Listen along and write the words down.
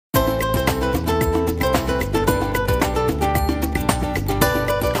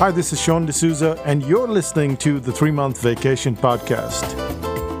Hi, this is Sean D'Souza, and you're listening to the 3-Month Vacation Podcast.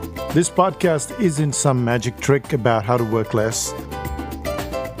 This podcast isn't some magic trick about how to work less.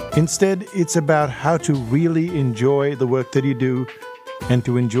 Instead, it's about how to really enjoy the work that you do and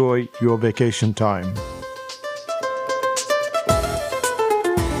to enjoy your vacation time.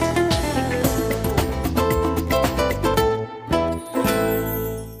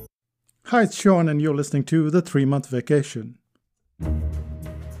 Hi, it's Sean, and you're listening to the 3-Month Vacation.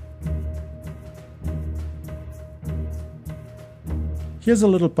 Here's a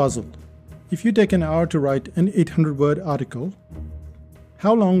little puzzle. If you take an hour to write an 800-word article,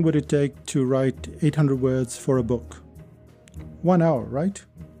 how long would it take to write 800 words for a book? 1 hour, right?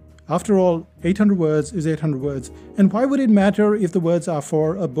 After all, 800 words is 800 words, and why would it matter if the words are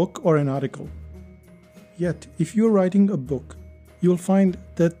for a book or an article? Yet, if you're writing a book, you'll find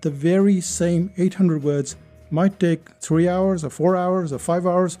that the very same 800 words might take 3 hours, or 4 hours, or 5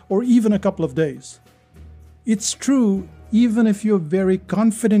 hours, or even a couple of days. It's true even if you're very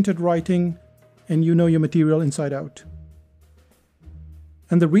confident at writing and you know your material inside out.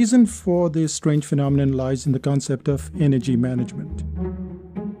 And the reason for this strange phenomenon lies in the concept of energy management.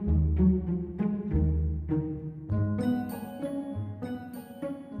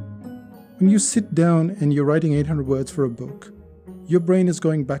 When you sit down and you're writing 800 words for a book, your brain is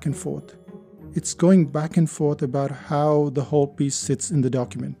going back and forth. It's going back and forth about how the whole piece sits in the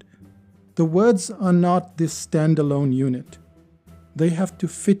document. The words are not this standalone unit. They have to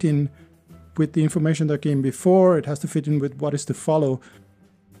fit in with the information that came before. It has to fit in with what is to follow.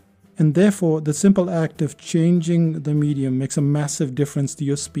 And therefore, the simple act of changing the medium makes a massive difference to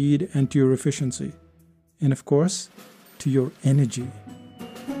your speed and to your efficiency. And of course, to your energy.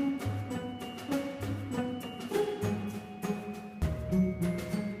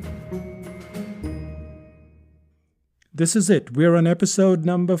 This is it. We're on episode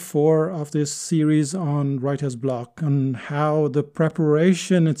number 4 of this series on writer's block, on how the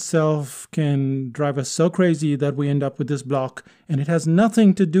preparation itself can drive us so crazy that we end up with this block, and it has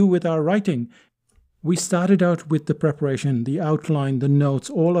nothing to do with our writing. We started out with the preparation, the outline, the notes,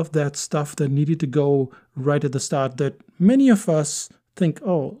 all of that stuff that needed to go right at the start that many of us think,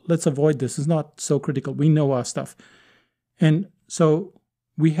 oh, let's avoid this. It's not so critical. We know our stuff. And so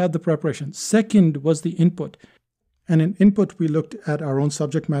we had the preparation. Second was the input. And in input, we looked at our own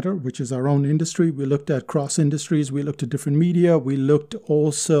subject matter, which is our own industry. We looked at cross industries. We looked at different media. We looked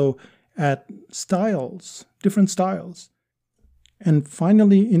also at styles, different styles. And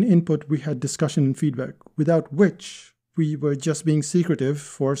finally, in input, we had discussion and feedback, without which we were just being secretive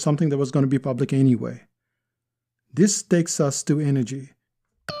for something that was going to be public anyway. This takes us to energy.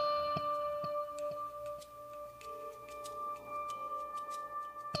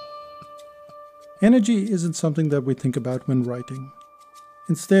 Energy isn't something that we think about when writing.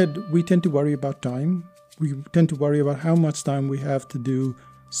 Instead, we tend to worry about time. We tend to worry about how much time we have to do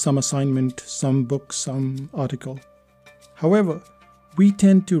some assignment, some book, some article. However, we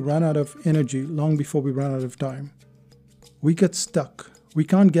tend to run out of energy long before we run out of time. We get stuck. We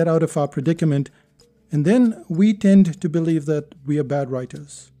can't get out of our predicament, and then we tend to believe that we are bad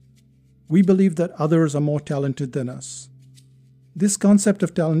writers. We believe that others are more talented than us. This concept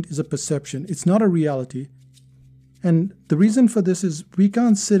of talent is a perception. It's not a reality. And the reason for this is we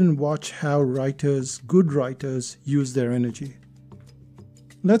can't sit and watch how writers, good writers, use their energy.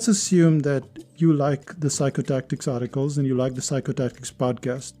 Let's assume that you like the psychotactics articles and you like the psychotactics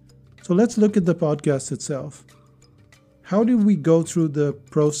podcast. So let's look at the podcast itself. How do we go through the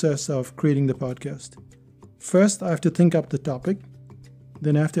process of creating the podcast? First, I have to think up the topic.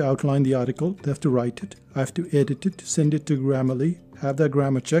 Then I have to outline the article, I have to write it, I have to edit it, send it to Grammarly, have their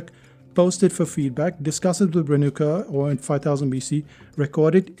grammar check, post it for feedback, discuss it with Renuka or in 5000 BC,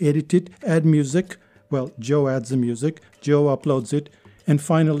 record it, edit it, add music. Well, Joe adds the music, Joe uploads it, and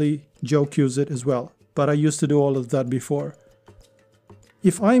finally, Joe cues it as well. But I used to do all of that before.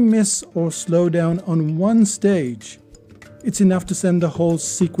 If I miss or slow down on one stage, it's enough to send the whole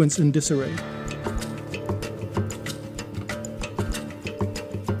sequence in disarray.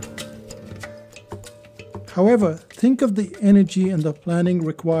 However, think of the energy and the planning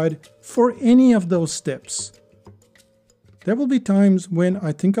required for any of those steps. There will be times when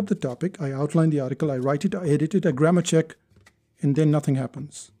I think up the topic, I outline the article, I write it, I edit it, I grammar check, and then nothing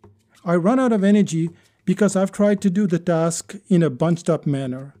happens. I run out of energy because I've tried to do the task in a bunched up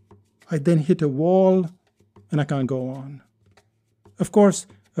manner. I then hit a wall and I can't go on. Of course,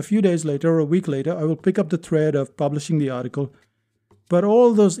 a few days later or a week later, I will pick up the thread of publishing the article, but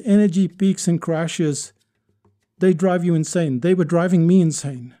all those energy peaks and crashes, they drive you insane. They were driving me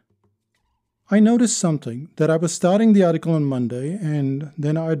insane. I noticed something, that I was starting the article on Monday and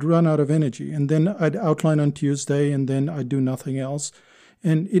then I'd run out of energy, and then I'd outline on Tuesday and then I'd do nothing else.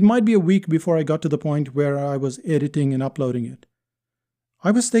 And it might be a week before I got to the point where I was editing and uploading it.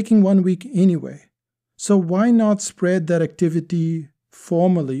 I was taking 1 week anyway. So why not spread that activity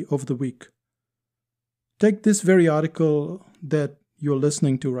formally over the week? Take this very article that you're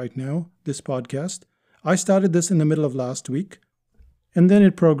listening to right now, this podcast. I started this in the middle of last week. And then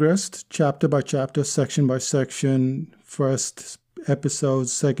it progressed chapter by chapter, section by section, first episode,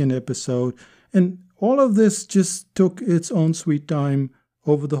 second episode. And all of this just took its own sweet time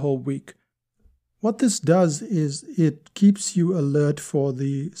over the whole week. What this does is it keeps you alert for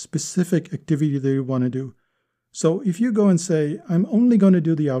the specific activity that you want to do. So if you go and say, I'm only going to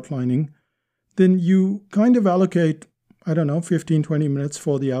do the outlining, then you kind of allocate, 15, 20 minutes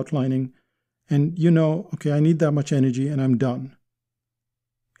for the outlining. And okay, I need that much energy and I'm done.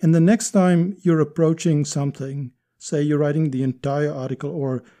 And the next time you're approaching something, say you're writing the entire article,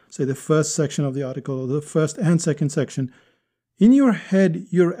 or say the first section of the article, or the first and second section, in your head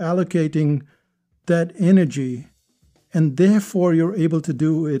you're allocating that energy, and therefore you're able to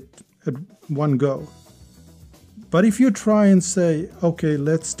do it at one go. But if you try and say, okay,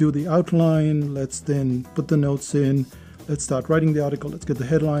 let's do the outline, let's then put the notes in, let's start writing the article, let's get the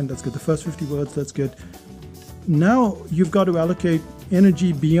headline, let's get the first 50 words, now you've got to allocate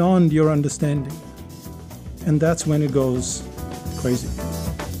energy beyond your understanding. And that's when it goes crazy.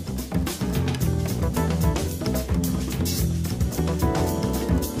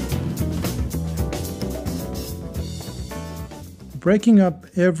 Breaking up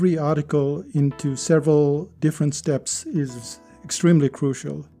every article into several different steps is extremely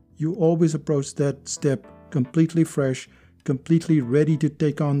crucial. You always approach that step completely fresh, completely ready to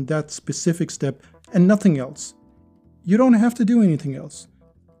take on that specific step and nothing else. You don't have to do anything else.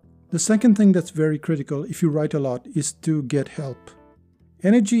 The second thing that's very critical if you write a lot is to get help.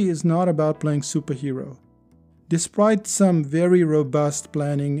 Energy is not about playing superhero. Despite some very robust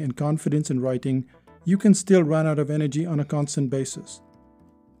planning and confidence in writing, you can still run out of energy on a constant basis.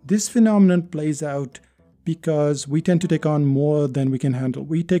 This phenomenon plays out because we tend to take on more than we can handle.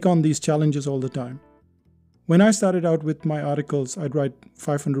 We take on these challenges all the time. When I started out with my articles, I'd write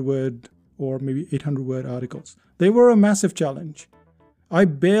 500-word or maybe 800-word articles. They were a massive challenge. I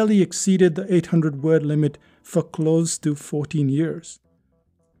barely exceeded the 800-word limit for close to 14 years.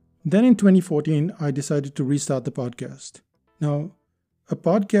 Then in 2014, I decided to restart the podcast. Now, a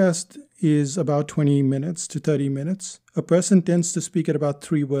podcast is about 20 minutes to 30 minutes. A person tends to speak at about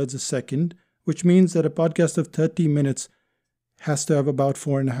 3 words a second, which means that a podcast of 30 minutes has to have about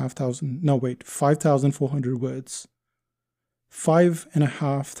 5,400 words.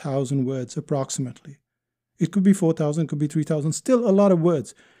 5,500 words approximately. It could be 4,000, could be 3,000, still a lot of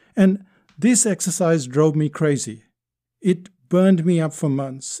words. And this exercise drove me crazy. It burned me up for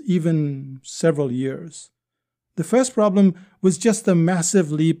months, even several years. The first problem was just the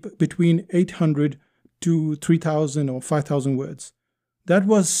massive leap between 800 to 3,000 or 5,000 words. That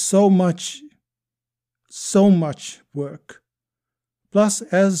was so much work. Plus,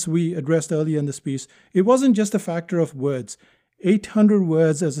 as we addressed earlier in this piece, it wasn't just a factor of words. 800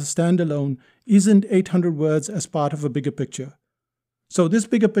 words as a standalone isn't 800 words as part of a bigger picture. So this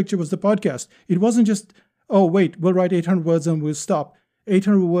bigger picture was the podcast. It wasn't just, oh wait, we'll write 800 words and we'll stop.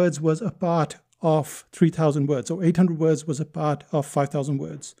 800 words was a part of 3,000 words. So 800 words was a part of 5,000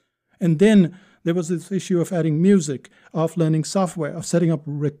 words. And then there was this issue of adding music, of learning software, of setting up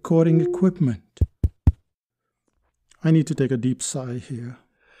recording equipment. I need to take a deep sigh here.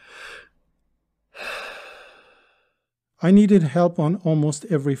 I needed help on almost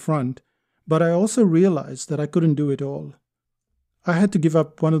every front, but I also realized that I couldn't do it all. I had to give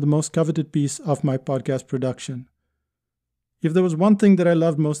up one of the most coveted pieces of my podcast production. If there was one thing that I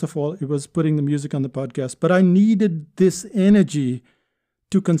loved most of all, it was putting the music on the podcast, but I needed this energy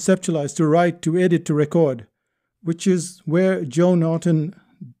to conceptualize, to write, to edit, to record, which is where Joe Norton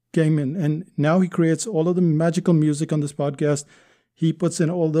came in. And now he creates all of the magical music on this podcast. He puts in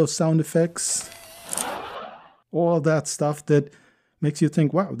all those sound effects, all that stuff that makes you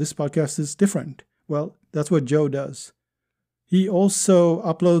think, wow, this podcast is different. Well, that's what Joe does. He also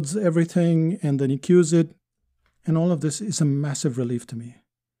uploads everything and then he cues it. And all of this is a massive relief to me.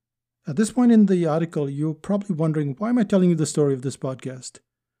 At this point in the article, you're probably wondering, why am I telling you the story of this podcast?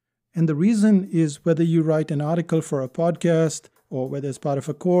 And the reason is whether you write an article for a podcast or whether it's part of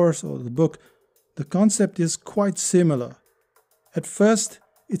a course or the book, the concept is quite similar. At first,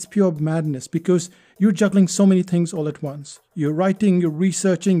 it's pure madness because you're juggling so many things all at once. You're writing, you're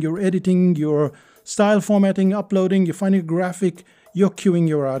researching, you're editing, you're style formatting, uploading, you're finding a graphic, you're queuing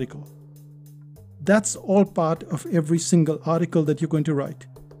your article. That's all part of every single article that you're going to write.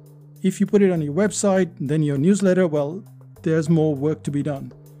 If you put it on your website, then your newsletter, well, there's more work to be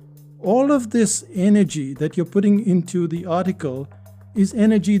done. All of this energy that you're putting into the article is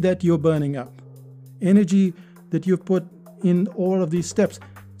energy that you're burning up. Energy that you've put in all of these steps.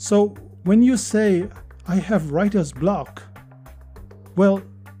 So when you say, I have writer's block, well,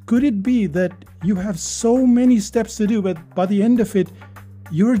 could it be that you have so many steps to do, but by the end of it,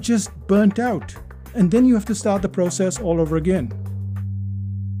 you're just burnt out, and then you have to start the process all over again?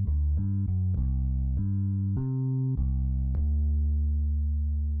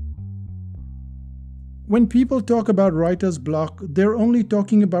 When people talk about writer's block, they're only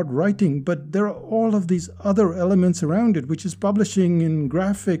talking about writing, but there are all of these other elements around it, which is publishing and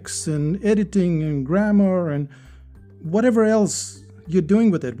graphics and editing and grammar and whatever else you're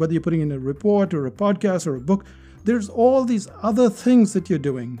doing with it, whether you're putting in a report or a podcast or a book. There's all these other things that you're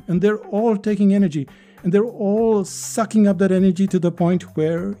doing, and they're all taking energy, and they're all sucking up that energy to the point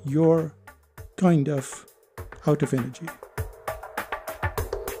where you're kind of out of energy.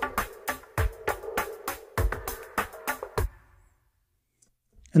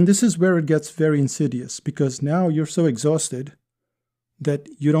 And this is where it gets very insidious, because now you're so exhausted that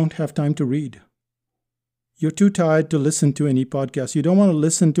you don't have time to read. You're too tired to listen to any podcast. You don't want to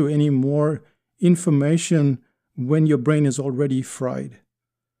listen to any more information when your brain is already fried.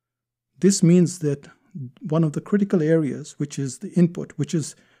 This means that one of the critical areas, which is the input, which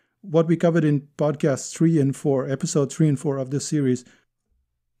is what we covered in podcasts 3 and 4, episode 3 and 4 of this series,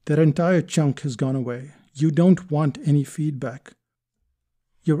 that entire chunk has gone away. You don't want any feedback.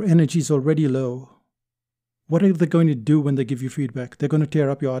 Your energy is already low. What are they going to do when they give you feedback? They're going to tear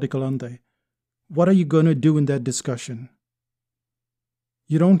up your article, aren't they? What are you going to do in that discussion?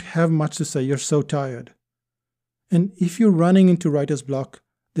 You don't have much to say. You're so tired. And if you're running into writer's block,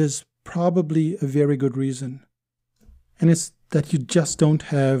 there's probably a very good reason. And it's that you just don't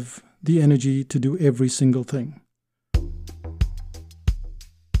have the energy to do every single thing.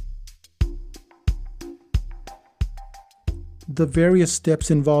 The various steps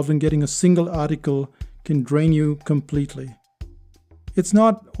involved in getting a single article can drain you completely. It's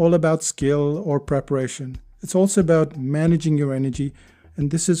not all about skill or preparation. It's also about managing your energy,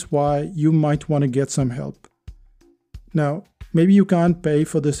 and this is why you might want to get some help. Now, maybe you can't pay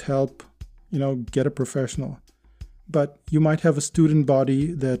for this help, get a professional, but you might have a student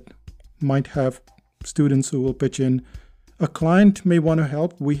body that might have students who will pitch in. A client may want to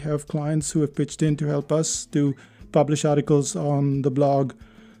help. We have clients who have pitched in to help us to publish articles on the blog,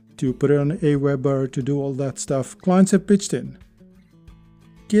 to put it on Aweber, to do all that stuff. Clients have pitched in.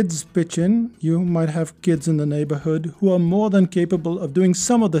 Kids pitch in. You might have kids in the neighborhood who are more than capable of doing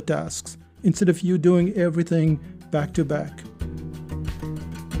some of the tasks instead of you doing everything back to back.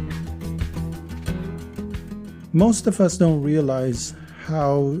 Most of us don't realize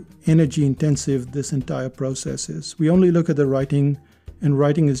how energy intensive this entire process is. We only look at the writing, and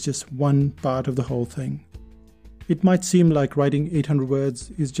writing is just one part of the whole thing. It might seem like writing 800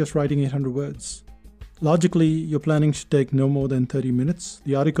 words is just writing 800 words. Logically, your planning should take no more than 30 minutes.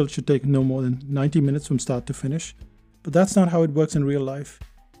 The article should take no more than 90 minutes from start to finish. But that's not how it works in real life.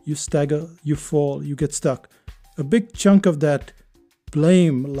 You stagger, you fall, you get stuck. A big chunk of that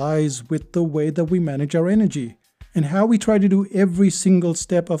blame lies with the way that we manage our energy and how we try to do every single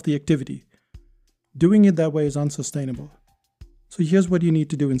step of the activity. Doing it that way is unsustainable. So here's what you need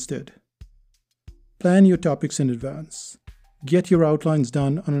to do instead. Plan your topics in advance. Get your outlines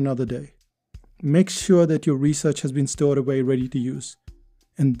done on another day. Make sure that your research has been stored away ready to use.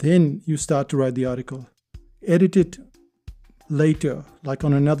 And then you start to write the article. Edit it later, like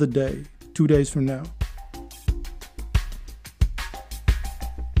on another day, 2 days from now.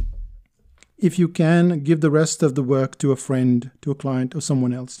 If you can, give the rest of the work to a friend, to a client, or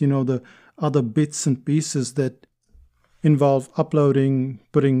someone else. The other bits and pieces that involve uploading,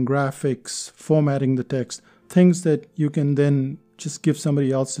 putting graphics, formatting the text, things that you can then just give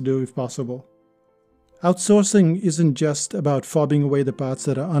somebody else to do if possible. Outsourcing isn't just about fobbing away the parts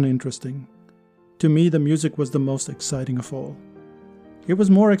that are uninteresting. To me, the music was the most exciting of all. It was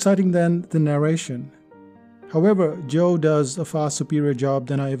more exciting than the narration. However, Joe does a far superior job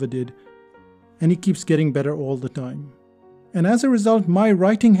than I ever did, and he keeps getting better all the time. And as a result, my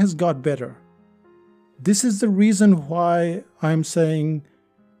writing has got better. This is the reason why I'm saying,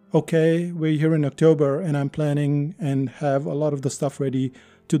 okay, we're here in October and I'm planning and have a lot of the stuff ready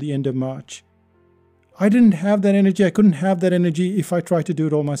to the end of March. I didn't have that energy. I couldn't have that energy if I tried to do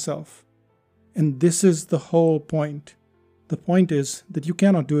it all myself. And this is the whole point. The point is that you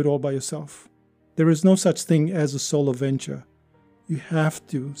cannot do it all by yourself. There is no such thing as a solo venture. You have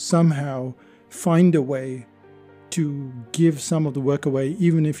to somehow find a way to give some of the work away,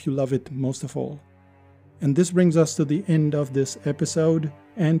 even if you love it most of all. And this brings us to the end of this episode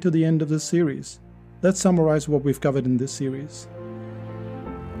and to the end of this series. Let's summarize what we've covered in this series.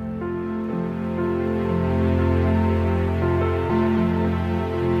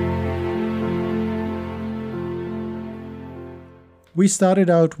 We started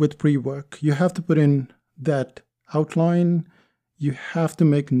out with pre-work. You have to put in that outline. You have to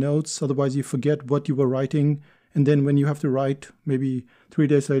make notes, otherwise you forget what you were writing. And then when you have to write, maybe 3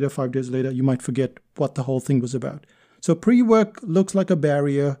 days later, 5 days later, you might forget what the whole thing was about. So pre-work looks like a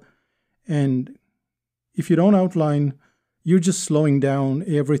barrier. And if you don't outline, you're just slowing down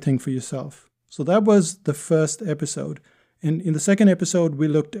everything for yourself. So that was the first episode. And in the second episode, we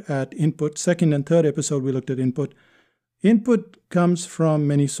looked at input. Second and third episode, we looked at input. Input comes from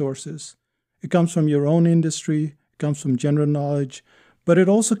many sources. It comes from your own industry, it comes from general knowledge, but it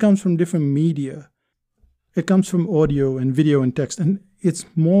also comes from different media. It comes from audio and video and text, and it's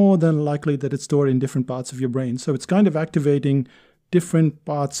more than likely that it's stored in different parts of your brain. So it's kind of activating different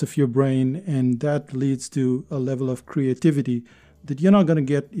parts of your brain, and that leads to a level of creativity that you're not going to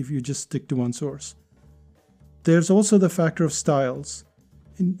get if you just stick to one source. There's also the factor of styles.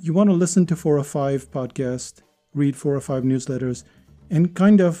 And you want to listen to 4 or 5 podcasts, read 4 or 5 newsletters, and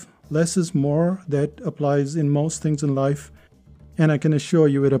kind of less is more. That applies in most things in life, and I can assure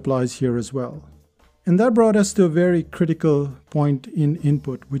you it applies here as well. And that brought us to a very critical point in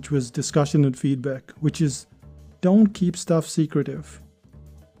input, which was discussion and feedback, which is don't keep stuff secretive.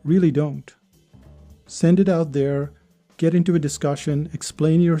 Really don't. Send it out there, get into a discussion,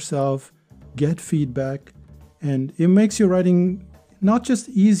 explain yourself, get feedback, and it makes your writing not just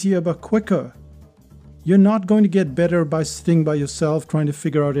easier but quicker. You're not going to get better by sitting by yourself, trying to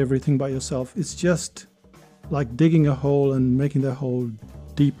figure out everything by yourself. It's just like digging a hole and making that hole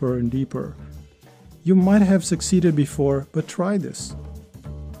deeper and deeper. You might have succeeded before, but try this.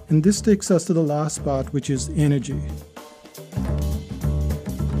 And this takes us to the last part, which is energy.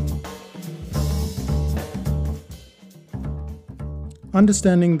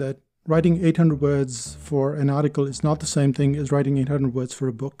 Understanding that writing 800 words for an article is not the same thing as writing 800 words for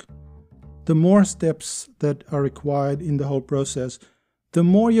a book. The more steps that are required in the whole process, the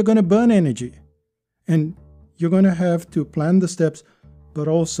more you're going to burn energy. And you're going to have to plan the steps, but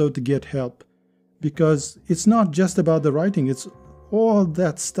also to get help. Because it's not just about the writing, it's all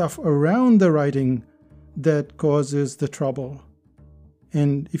that stuff around the writing that causes the trouble.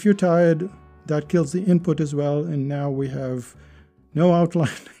 And if you're tired, that kills the input as well, and now we have no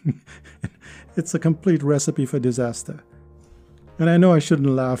outlining. It's a complete recipe for disaster. And I know I shouldn't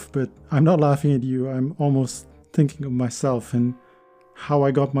laugh, but I'm not laughing at you. I'm almost thinking of myself and how I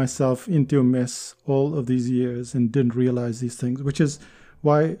got myself into a mess all of these years and didn't realize these things, which is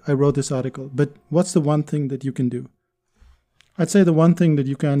why I wrote this article. But what's the one thing that you can do? I'd say the one thing that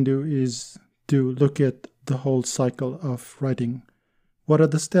you can do is to look at the whole cycle of writing. What are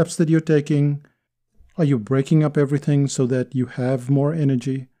the steps that you're taking? Are you breaking up everything so that you have more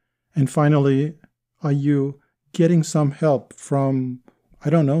energy? And finally, are you getting some help from, I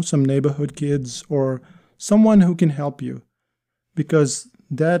don't know, some neighborhood kids or someone who can help you? Because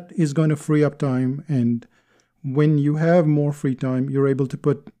that is going to free up time, and when you have more free time, you're able to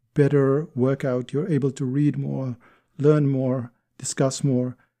put better work out, you're able to read more, learn more, discuss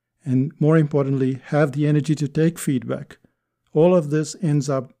more, and more importantly, have the energy to take feedback. All of this ends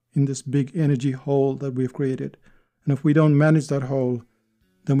up in this big energy hole that we've created. And if we don't manage that hole,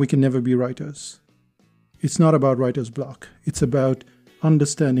 then we can never be writers. It's not about writer's block. It's about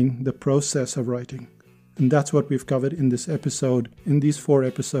understanding the process of writing. And that's what we've covered in this episode, in these 4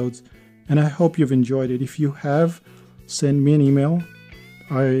 episodes. And I hope you've enjoyed it. If you have, send me an email.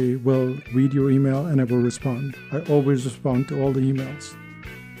 I will read your email and I will respond. I always respond to all the emails.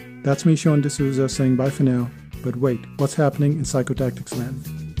 That's me, Sean D'Souza, saying bye for now. But wait, what's happening in Psychotactics land?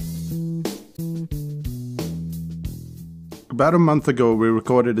 About a month ago, we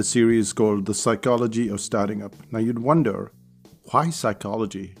recorded a series called The Psychology of Starting Up. Now you'd wonder, why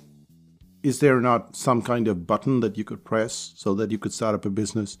psychology? Is there not some kind of button that you could press so that you could start up a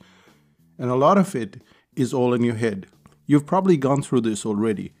business? And a lot of it is all in your head. You've probably gone through this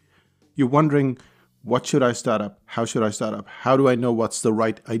already. You're wondering, what should I start up? How should I start up? How do I know what's the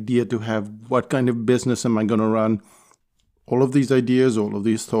right idea to have? What kind of business am I going to run? All of these ideas, all of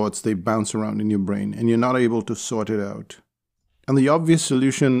these thoughts, they bounce around in your brain and you're not able to sort it out. And the obvious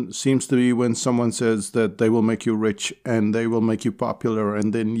solution seems to be when someone says that they will make you rich and they will make you popular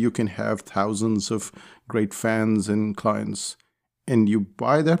and then you can have thousands of great fans and clients. And you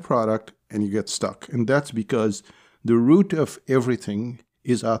buy that product and you get stuck. And that's because the root of everything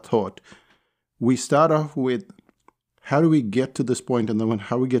is our thought. we start off with how do we get to this point, and then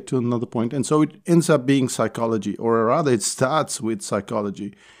how we get to another point. And so it ends up being psychology, or rather it starts with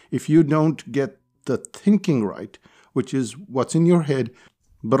psychology. If you don't get the thinking right, which is what's in your head,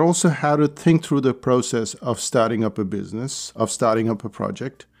 but also how to think through the process of starting up a business, of starting up a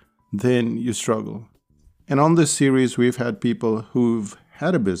project, then you struggle. And on this series, we've had people who've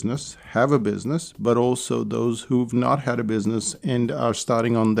had a business, have a business, but also those who've not had a business and are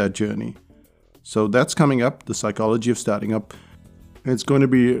starting on that journey. So that's coming up, the psychology of starting up. It's going to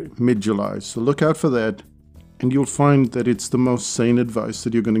be mid-July, so look out for that. And you'll find that it's the most sane advice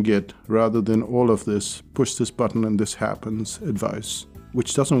that you're going to get, rather than all of this push this button and this happens advice,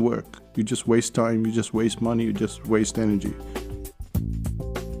 which doesn't work. You just waste time, you just waste money, you just waste energy.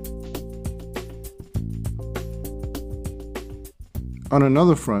 On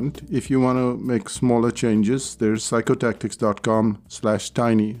another front, if you want to make smaller changes, there's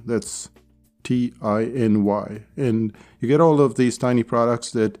psychotactics.com/tiny. That's TINY. And you get all of these tiny products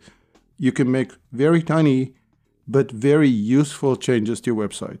that you can make very tiny, but very useful changes to your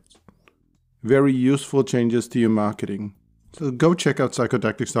website. Very useful changes to your marketing. So go check out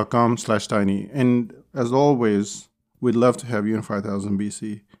psychotactics.com/tiny. And as always, we'd love to have you in 5000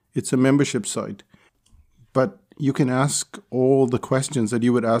 BC. It's a membership site, but you can ask all the questions that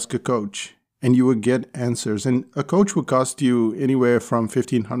you would ask a coach, and you would get answers. And a coach would cost you anywhere from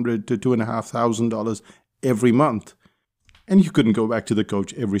 $1,500 to $2,500 every month. And you couldn't go back to the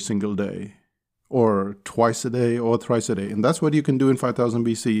coach every single day, or twice a day, or thrice a day. And that's what you can do in 5000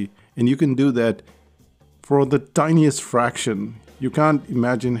 BC. And you can do that for the tiniest fraction. You can't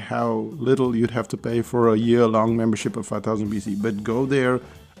imagine how little you'd have to pay for a year-long membership of 5000 BC. But go there,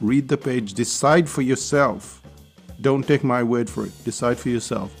 read the page, decide for yourself. Don't take my word for it. Decide for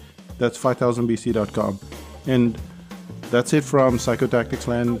yourself. That's 5000bc.com. And that's it from Psychotactics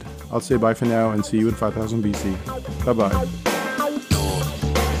Land. I'll say bye for now and see you in 5000 BC. Bye-bye.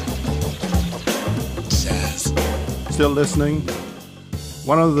 Still listening?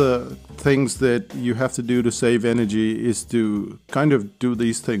 One of the things that you have to do to save energy is to kind of do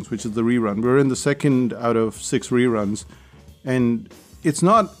these things, which is the rerun. We're in the second out of 6 reruns, and it's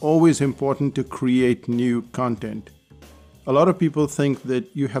not always important to create new content. A lot of people think that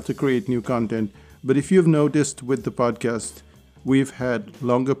you have to create new content, but if you've noticed with the podcast, we've had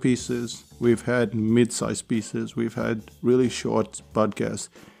longer pieces, we've had mid-sized pieces, we've had really short podcasts,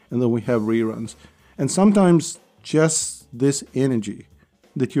 and then we have reruns. And sometimes just this energy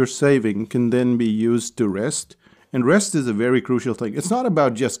that you're saving can then be used to rest. And rest is a very crucial thing. It's not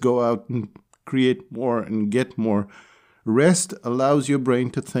about just go out and create more and get more. Rest allows your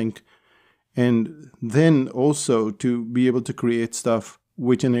brain to think, and then also to be able to create stuff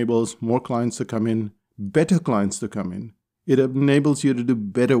which enables more clients to come in, better clients to come in. It enables you to do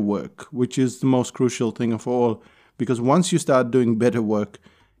better work, which is the most crucial thing of all, because once you start doing better work,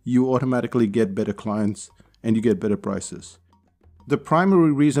 you automatically get better clients and you get better prices. The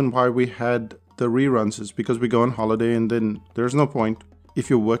primary reason why we had the reruns is because we go on holiday, and then there's no point, if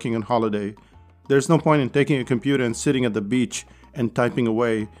you're working on holiday, there's no point in taking a computer and sitting at the beach and typing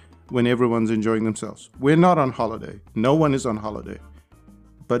away when everyone's enjoying themselves. We're not on holiday. No one is on holiday.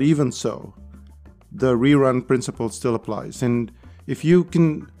 But even so, the rerun principle still applies. And if you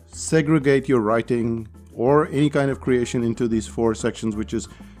can segregate your writing or any kind of creation into these 4 sections, which is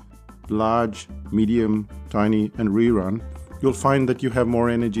large, medium, tiny, and rerun, you'll find that you have more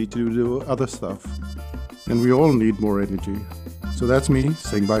energy to do other stuff. And we all need more energy. So that's me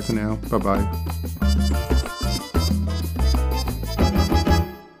saying bye for now. Bye-bye.